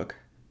last book,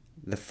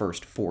 The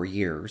First 4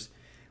 Years,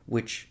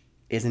 which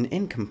is an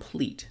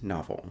incomplete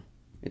novel.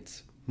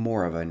 It's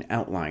more of an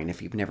outline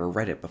if you've never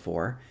read it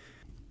before.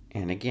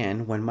 And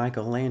again, when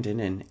Michael Landon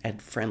and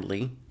Ed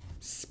Friendly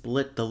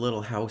split the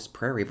Little House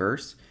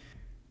Prairieverse,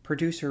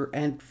 producer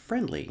Ed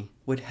Friendly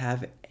would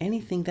have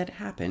anything that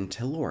happened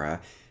to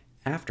Laura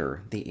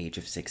after the age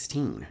of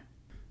 16.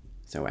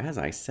 So as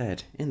I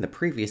said in the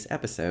previous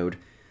episode,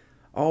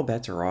 all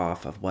bets are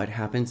off of what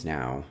happens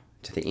now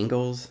to the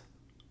Ingalls,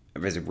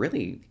 or is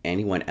really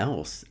anyone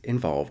else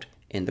involved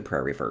in the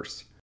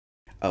Prairieverse.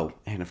 Oh,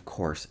 and of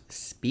course,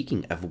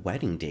 speaking of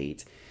wedding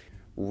dates,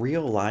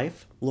 real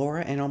life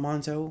Laura and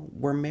Almanzo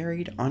were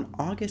married on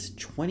August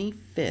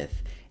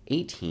 25th,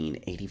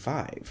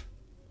 1885,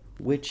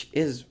 which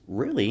is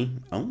really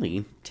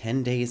only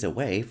 10 days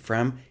away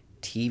from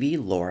TV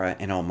Laura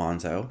and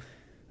Almanzo,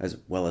 as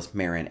well as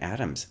Marian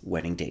Adams'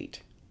 wedding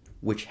date,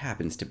 which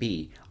happens to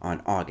be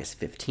on August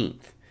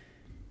 15th.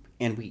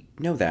 And we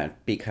know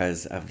that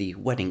because of the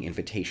wedding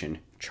invitation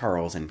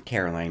Charles and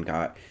Caroline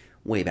got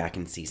way back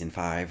in season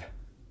 5.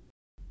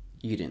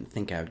 You didn't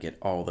think I would get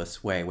all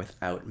this way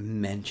without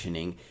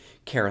mentioning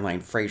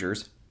Caroline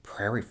Fraser's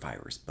Prairie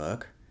Fires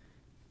book,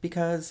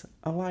 because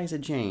Eliza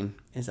Jane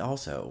is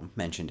also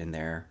mentioned in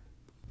there.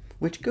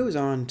 Which goes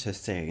on to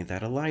say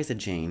that Eliza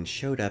Jane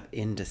showed up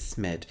in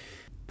DeSmet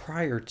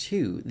prior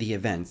to the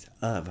events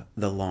of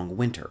the Long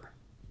Winter.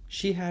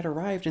 She had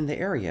arrived in the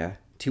area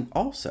to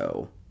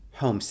also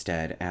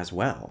homestead as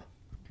well.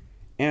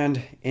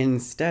 And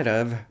instead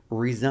of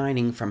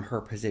resigning from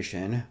her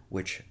position,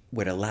 which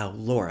would allow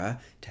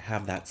Laura to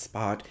have that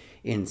spot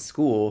in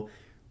school,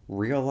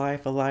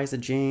 real-life Eliza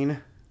Jane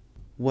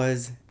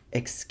was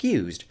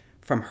excused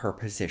from her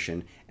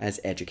position as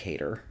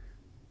educator.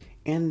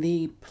 And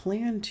the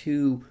plan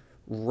to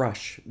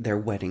rush their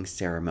wedding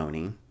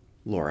ceremony,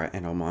 Laura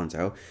and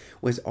Almanzo,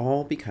 was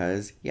all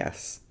because,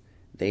 yes,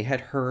 they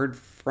had heard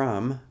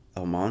from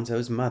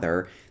Almanzo's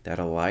mother that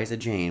Eliza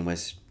Jane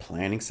was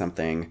planning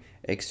something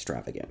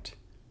extravagant.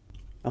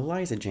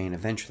 Eliza Jane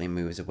eventually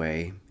moves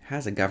away,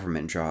 has a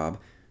government job,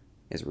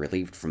 is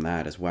relieved from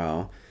that as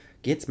well,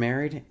 gets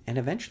married, and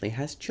eventually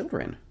has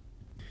children.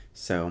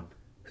 So,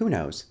 who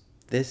knows?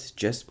 This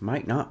just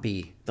might not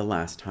be the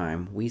last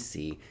time we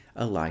see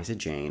Eliza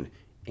Jane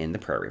in the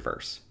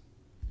Prairieverse.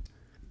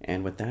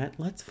 And with that,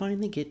 let's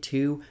finally get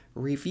to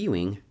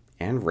reviewing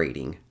and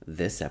rating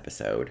this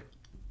episode.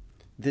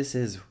 This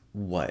is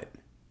what?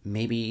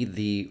 Maybe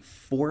the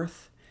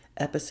 4th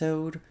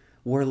episode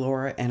where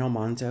Laura and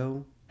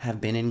Almanzo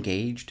have been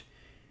engaged?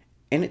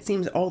 And it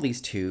seems all these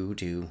two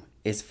do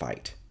is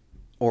fight.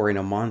 Or in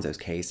Almanzo's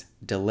case,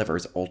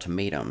 delivers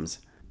ultimatums.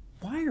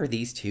 Why are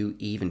these two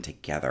even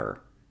together?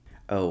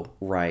 Oh,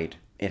 right,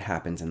 it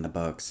happens in the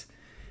books.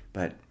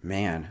 But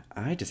man,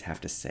 I just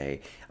have to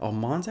say,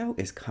 Almanzo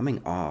is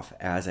coming off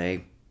as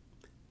a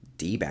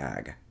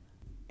D-bag.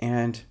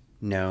 And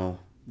no,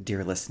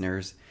 dear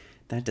listeners,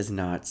 that does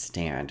not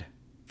stand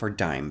for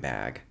dime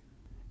bag.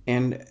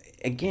 And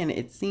again,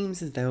 it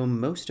seems as though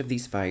most of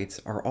these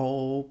fights are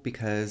all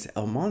because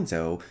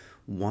Almanzo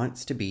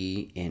wants to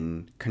be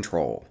in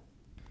control.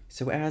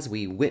 So as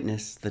we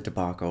witness the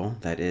debacle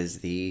that is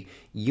the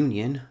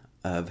union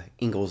of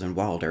Ingalls and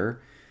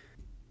Wilder,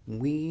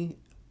 we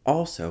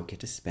also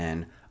get to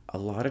spend a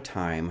lot of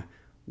time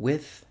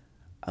with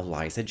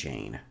Eliza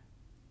Jane,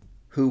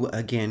 who,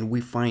 again,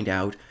 we find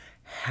out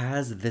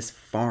has this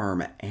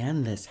farm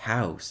and this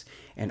house,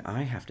 and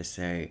I have to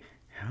say,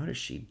 how does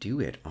she do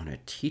it on a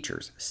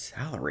teacher's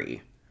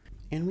salary?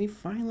 And we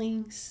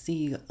finally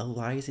see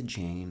Eliza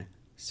Jane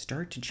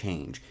start to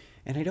change,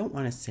 and I don't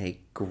want to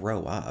say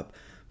grow up,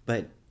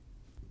 but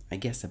I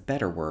guess a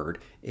better word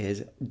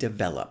is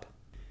develop.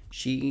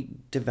 She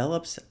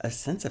develops a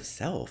sense of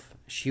self.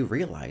 She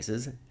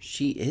realizes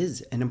she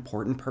is an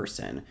important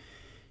person.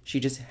 She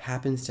just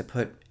happens to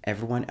put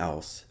everyone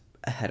else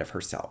ahead of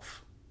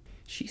herself.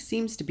 She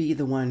seems to be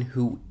the one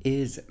who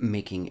is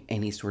making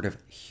any sort of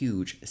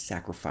huge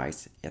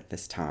sacrifice at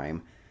this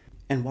time.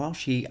 And while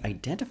she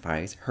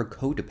identifies her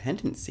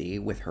codependency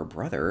with her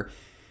brother,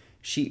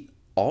 She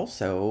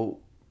also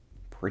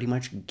pretty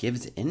much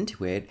gives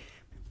into it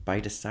by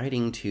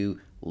deciding to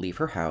leave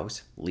her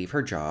house, leave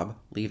her job,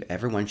 leave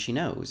everyone she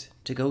knows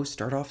to go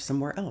start off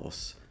somewhere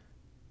else.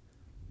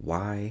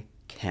 Why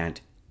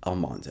can't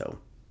Almanzo?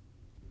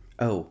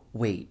 Oh,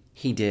 wait,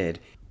 he did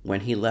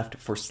when he left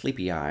for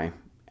Sleepy Eye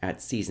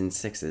at season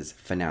 6's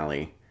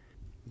finale.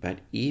 But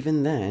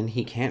even then,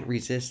 he can't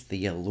resist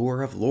the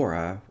allure of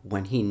Laura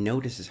when he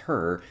notices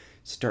her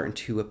starting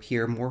to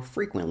appear more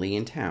frequently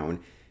in town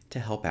to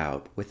help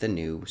out with the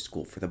new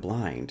School for the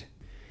Blind.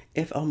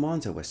 If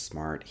Almanzo was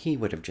smart, he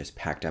would have just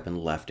packed up and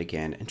left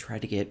again and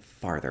tried to get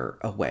farther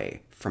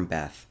away from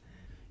Beth.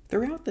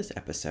 Throughout this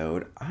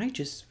episode, I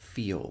just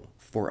feel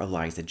for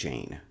Eliza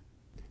Jane.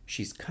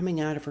 She's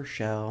coming out of her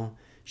shell,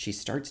 she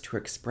starts to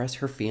express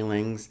her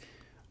feelings,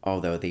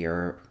 although they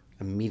are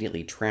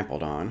immediately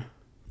trampled on.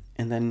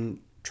 And then,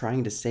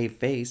 trying to save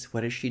face,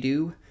 what does she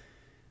do?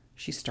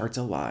 She starts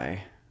a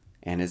lie,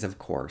 and is of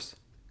course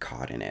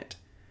caught in it.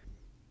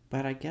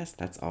 But I guess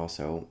that's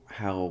also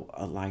how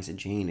Eliza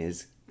Jane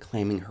is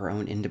claiming her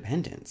own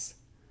independence.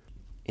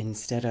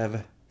 Instead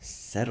of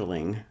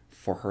settling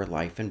for her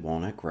life in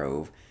Walnut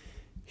Grove,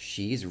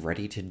 she's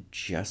ready to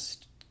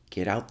just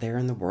get out there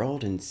in the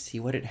world and see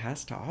what it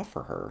has to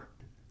offer her.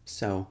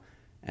 So,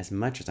 as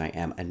much as I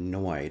am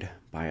annoyed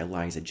by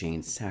Eliza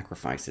Jane's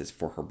sacrifices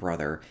for her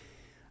brother,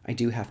 I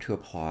do have to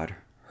applaud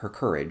her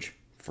courage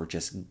for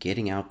just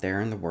getting out there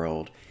in the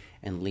world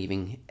and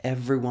leaving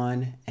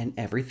everyone and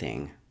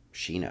everything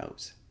she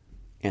knows.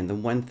 And the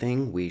one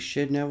thing we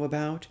should know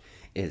about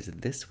is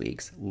this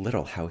week's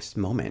Little House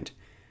moment,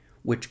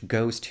 which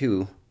goes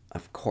to,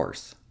 of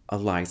course,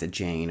 Eliza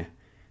Jane,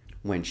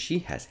 when she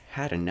has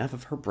had enough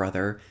of her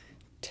brother,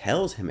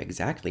 tells him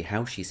exactly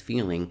how she's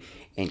feeling,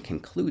 and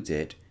concludes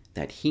it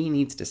that he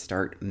needs to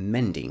start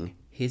mending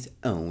his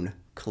own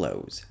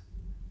clothes.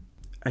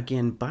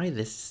 Again, by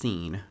this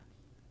scene,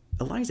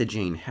 Eliza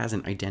Jane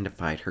hasn't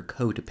identified her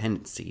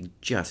codependency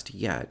just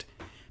yet.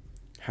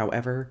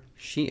 However,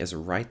 she is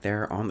right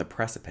there on the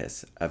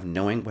precipice of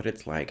knowing what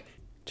it's like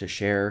to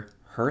share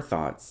her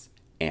thoughts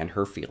and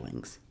her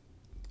feelings.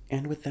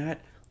 And with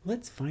that,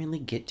 let's finally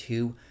get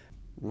to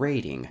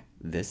rating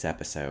this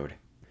episode.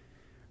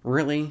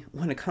 Really,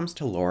 when it comes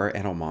to Laura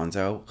and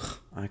Almanzo,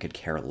 I could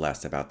care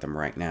less about them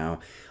right now.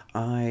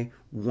 I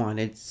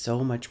wanted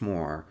so much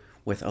more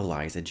with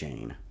Eliza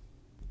Jane.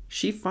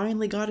 She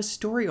finally got a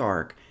story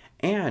arc,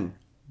 and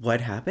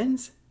what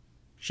happens?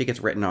 She gets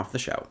written off the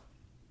show.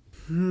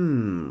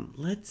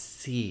 Let's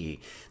see.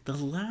 The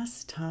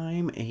last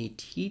time a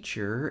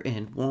teacher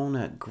in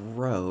Walnut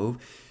Grove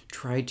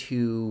tried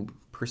to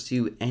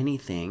pursue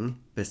anything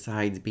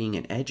besides being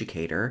an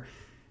educator,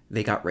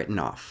 they got written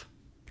off.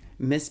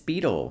 Miss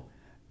Beadle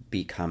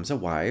becomes a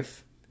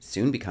wife,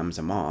 soon becomes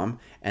a mom,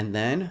 and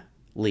then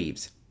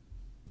leaves.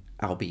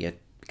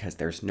 Albeit because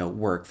there's no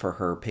work for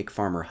her pig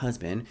farmer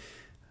husband.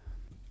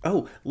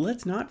 Oh,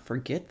 let's not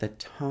forget the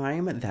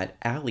time that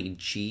Allie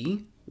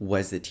G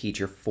was the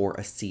teacher for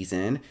a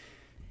season.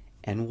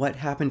 And what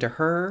happened to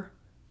her?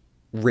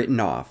 Written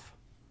off.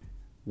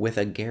 With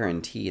a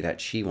guarantee that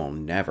she will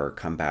never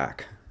come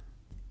back.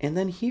 And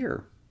then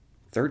here,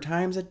 third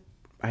time's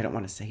I don't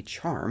want to say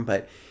charm,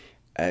 but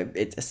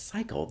it's a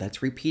cycle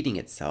that's repeating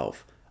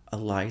itself.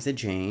 Eliza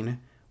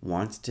Jane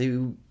wants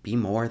to be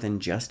more than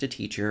just a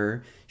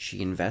teacher.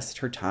 She invests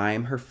her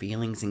time, her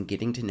feelings in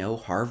getting to know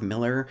Harv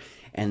Miller.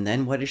 And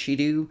then what does she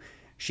do?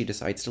 She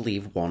decides to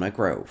leave Walnut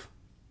Grove,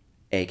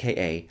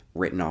 aka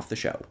written off the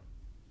show.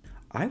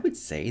 I would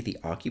say the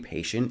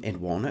occupation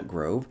in Walnut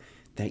Grove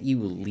that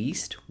you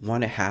least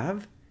want to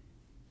have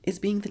is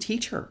being the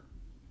teacher.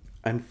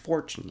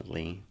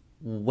 Unfortunately,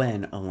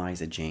 when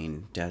Eliza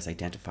Jane does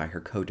identify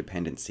her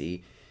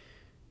codependency,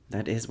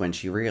 that is when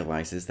she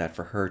realizes that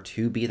for her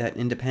to be that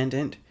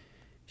independent,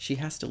 she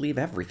has to leave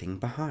everything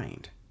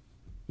behind.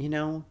 You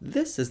know,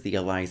 this is the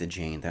Eliza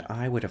Jane that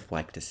I would have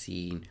liked to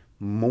see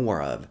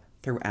more of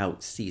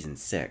throughout season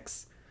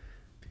 6.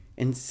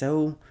 And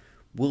so,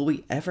 will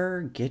we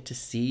ever get to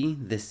see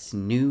this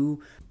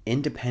new,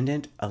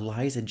 independent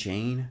Eliza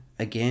Jane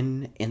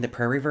again in the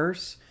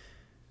Prairieverse?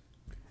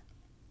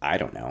 I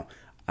don't know.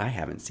 I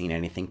haven't seen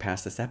anything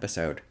past this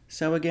episode.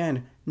 So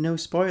again, no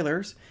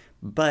spoilers,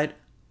 but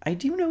I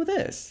do know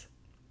this.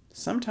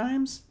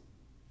 Sometimes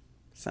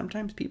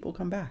people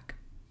come back.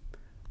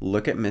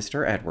 Look at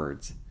Mr.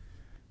 Edwards.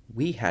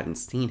 We hadn't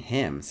seen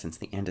him since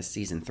the end of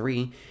season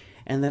 3,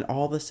 and then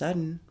all of a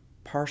sudden,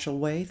 partial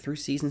way through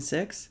season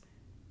 6,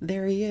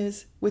 there he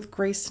is with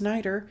Grace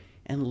Snyder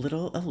and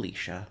little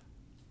Alicia.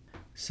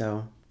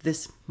 So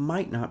this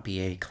might not be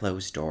a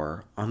closed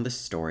door on the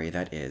story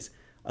that is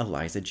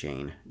Eliza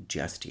Jane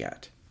just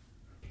yet.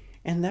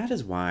 And that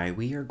is why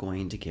we are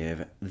going to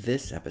give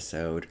this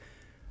episode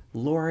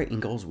Laura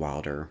Ingalls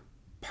Wilder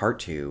Part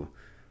 2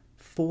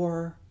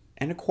 4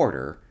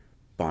 1/4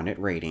 bonnet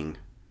rating.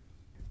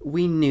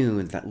 We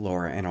knew that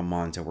Laura and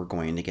Almanzo were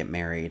going to get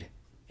married.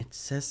 It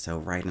says so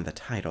right in the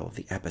title of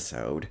the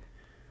episode.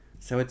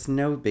 So it's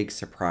no big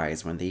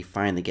surprise when they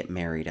finally get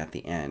married at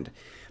the end.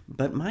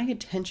 But my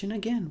attention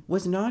again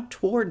was not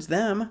towards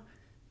them.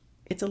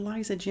 it's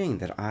Eliza Jane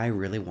that I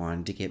really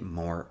wanted to get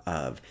more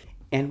of,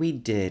 and we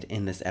did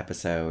in this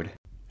episode.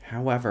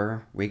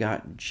 However, we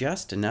got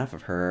just enough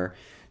of her,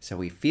 so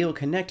we feel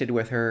connected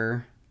with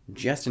her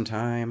just in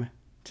time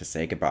to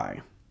say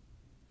goodbye.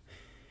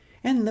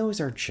 And those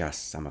are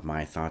just some of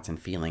my thoughts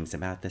and feelings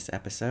about this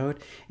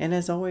episode, and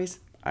as always,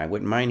 I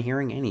wouldn't mind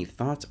hearing any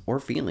thoughts or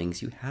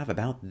feelings you have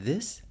about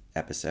this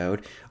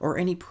episode or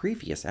any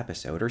previous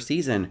episode or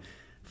season.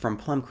 From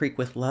Plum Creek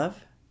with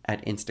Love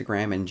at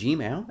Instagram and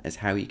Gmail is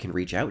how you can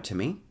reach out to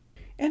me.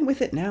 And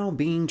with it now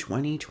being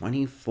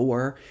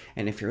 2024,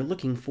 and if you're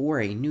looking for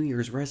a New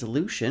Year's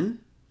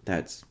resolution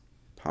that's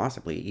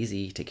possibly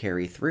easy to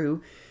carry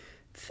through,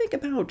 think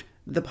about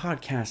the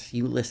podcasts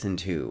you listen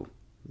to,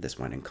 this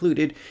one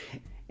included,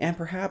 and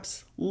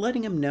perhaps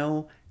letting them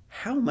know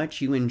how much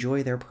you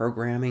enjoy their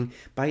programming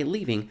by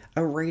leaving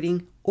a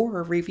rating or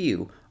a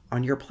review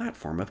on your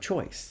platform of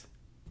choice.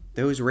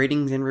 Those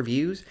ratings and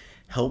reviews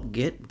help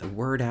get the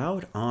word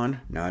out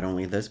on not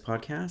only this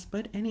podcast,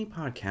 but any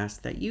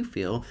podcast that you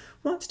feel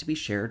wants to be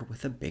shared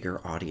with a bigger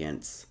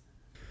audience.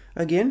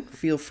 Again,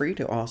 feel free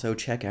to also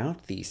check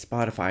out the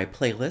Spotify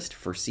playlist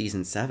for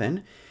Season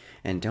 7,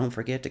 and don't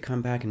forget to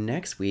come back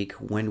next week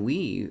when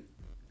we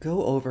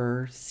go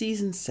over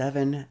Season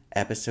 7,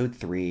 Episode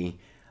 3,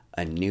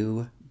 A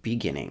New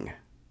Beginning.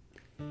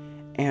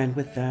 And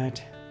with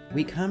that,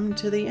 we come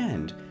to the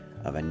end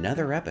of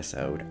another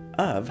episode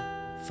of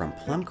From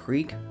Plum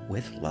Creek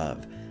with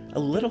Love, a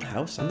Little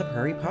House on the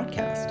Prairie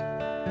podcast.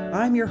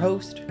 I'm your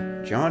host,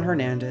 John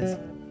Hernandez,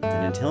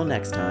 and until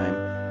next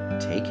time,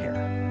 take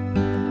care.